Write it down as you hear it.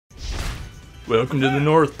Welcome to the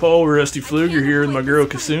North Pole. Rusty Pfluger here with my girl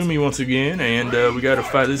Kasumi once again, and we got to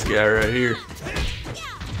fight this guy right here.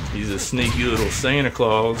 He's a sneaky little Santa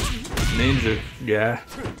Claus ninja guy,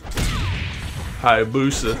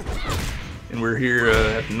 Hayabusa, and we're here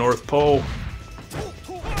at the North Pole,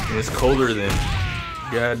 and it's colder than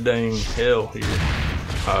god dang hell here,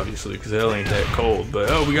 obviously, because hell ain't that cold. But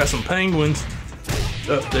oh, we got some penguins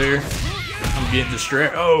up there. I'm getting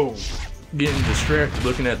distracted. Oh, getting distracted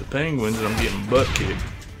looking at the penguins, and I'm getting butt kicked.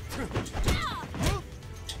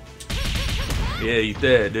 Yeah, eat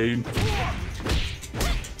that, dude.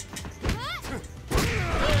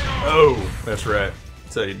 Oh, that's right.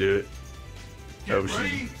 That's how you do it. Oh,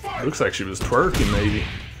 she looks like she was twerking, maybe.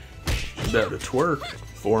 She's about to twerk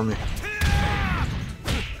for me.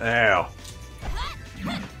 Ow.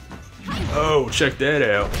 Oh, check that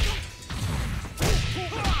out.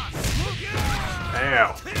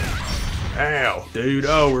 Ow. Ow, dude.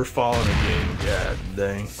 Oh, we're falling again. God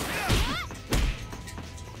dang.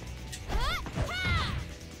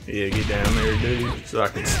 Yeah, get down there, dude, so I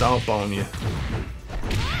can stomp on you.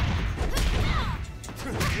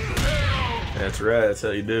 That's right. That's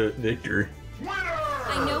how you do it. Victory.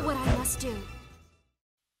 I know what I must do.